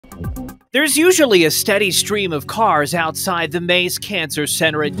There's usually a steady stream of cars outside the Mays Cancer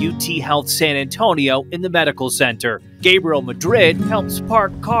Center at UT Health San Antonio in the medical center. Gabriel Madrid helps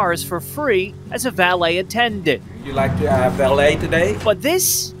park cars for free as a valet attendant. Would you like to valet today? But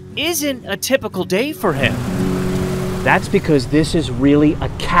this isn't a typical day for him. That's because this is really a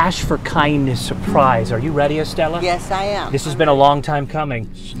cash for kindness surprise. Are you ready, Estella? Yes, I am. This has been a long time coming.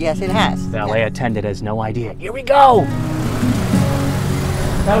 Yes, it has. Valet attendant has no idea. Here we go!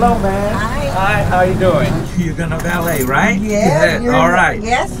 Hello, man. Hi. Hi, how you doing? You're gonna valet, right? Yeah. All right.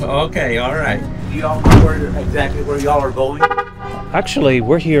 Yes. Okay, all right. Y'all know exactly where y'all are going? Actually,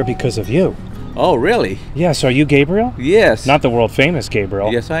 we're here because of you. Oh, really? Yes, are you Gabriel? Yes. Not the world famous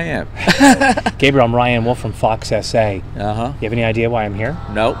Gabriel. Yes, I am. Gabriel, I'm Ryan Wolf from Fox SA. Uh-huh. You have any idea why I'm here?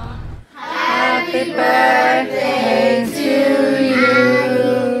 Nope. Happy birthday to you.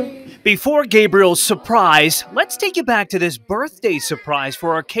 Before Gabriel's surprise, let's take you back to this birthday surprise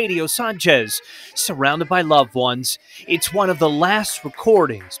for Arcadio Sanchez. Surrounded by loved ones, it's one of the last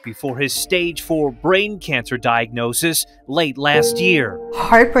recordings before his stage 4 brain cancer diagnosis late last year.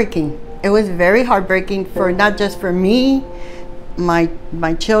 Heartbreaking. It was very heartbreaking for not just for me, my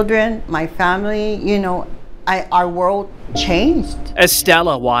children, my family. You know, our world changed.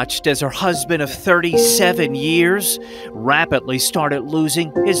 Estella watched as her husband of 37 years rapidly started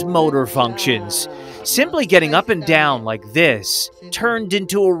losing his motor functions. Simply getting up and down like this turned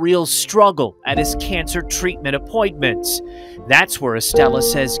into a real struggle at his cancer treatment appointments. That's where Estella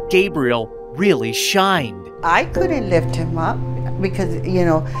says Gabriel really shined. I couldn't lift him up because, you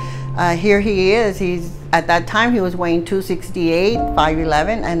know, here he is. At that time he was weighing 268,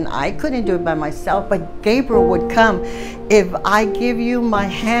 5'11", and I couldn't do it by myself. But Gabriel would come. If I give you my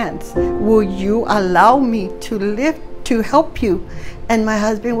hands, will you allow me to lift, to help you? And my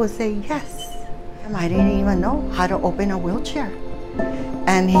husband would say yes. And I didn't even know how to open a wheelchair.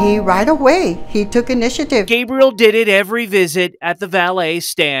 And right away, he took initiative. Gabriel did it every visit at the valet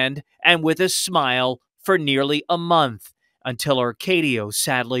stand and with a smile for nearly a month, until Arcadio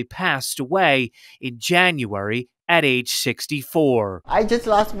sadly passed away in January at age 64. I just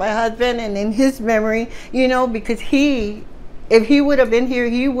lost my husband, and in his memory, you know, because if he would have been here,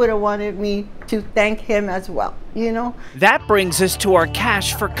 he would have wanted me to thank him as well, you know. That brings us to our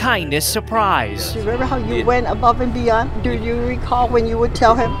Cash for Kindness surprise. Do you remember how you went above and beyond? Do you recall when you would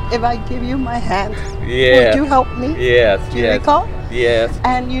tell him, if I give you my hand, would you help me? Yes, Do you recall? Yes.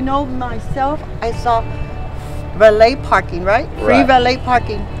 And you know, myself, I saw valet parking, right? Free valet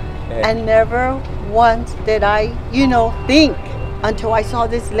parking. Yeah. And never once did I, you know, think until I saw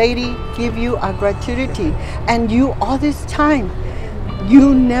this lady give you a gratuity. And you, all this time,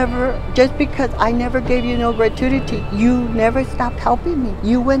 you never, just because I never gave you no gratuity, you never stopped helping me.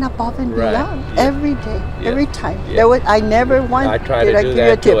 You went above and beyond every day, every time. I never once I try did to I do give you a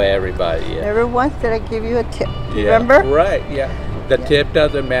that tip. to everybody. Yeah. Never once did I give you a tip. Remember? Right, yeah. The tip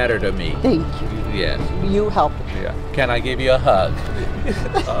doesn't matter to me. Thank you. Yes. You helped. Yeah. Can I give you a hug?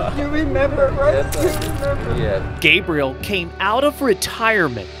 You remember, right? Yes, I remember. Yeah. Gabriel came out of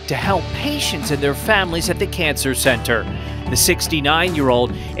retirement to help patients and their families at the cancer center. The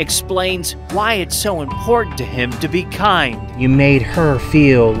 69-year-old explains why it's so important to him to be kind. You made her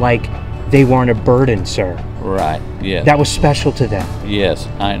feel like they weren't a burden, sir. Right, yes. That was special to them. Yes,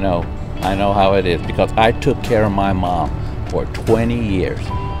 I know. I know how it is because I took care of my mom for 20 years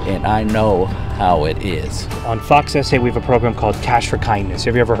and I know how it is. On Fox SA, we have a program called Cash for Kindness.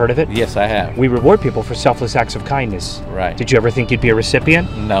 Have you ever heard of it? Yes, I have. We reward people for selfless acts of kindness. Right. Did you ever think you'd be a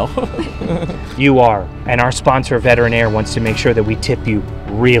recipient? No. You are. And our sponsor, Veterinaire, wants to make sure that we tip you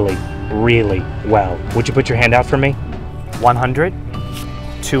really, really well. Would you put your hand out for me? 100,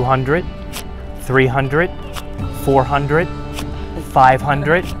 200, 300, 400,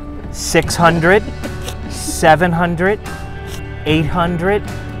 500, 600, 700, 800,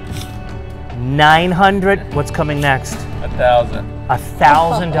 900. What's coming next? 1,000.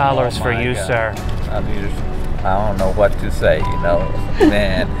 $1,000 for you, God. sir. I don't know what to say, you know.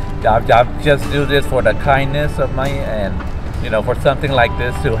 Man, I just do this for the kindness of my, and, you know, for something like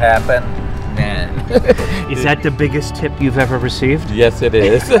this to happen, man. Is that the biggest tip you've ever received? Yes, it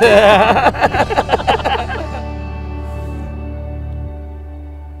is.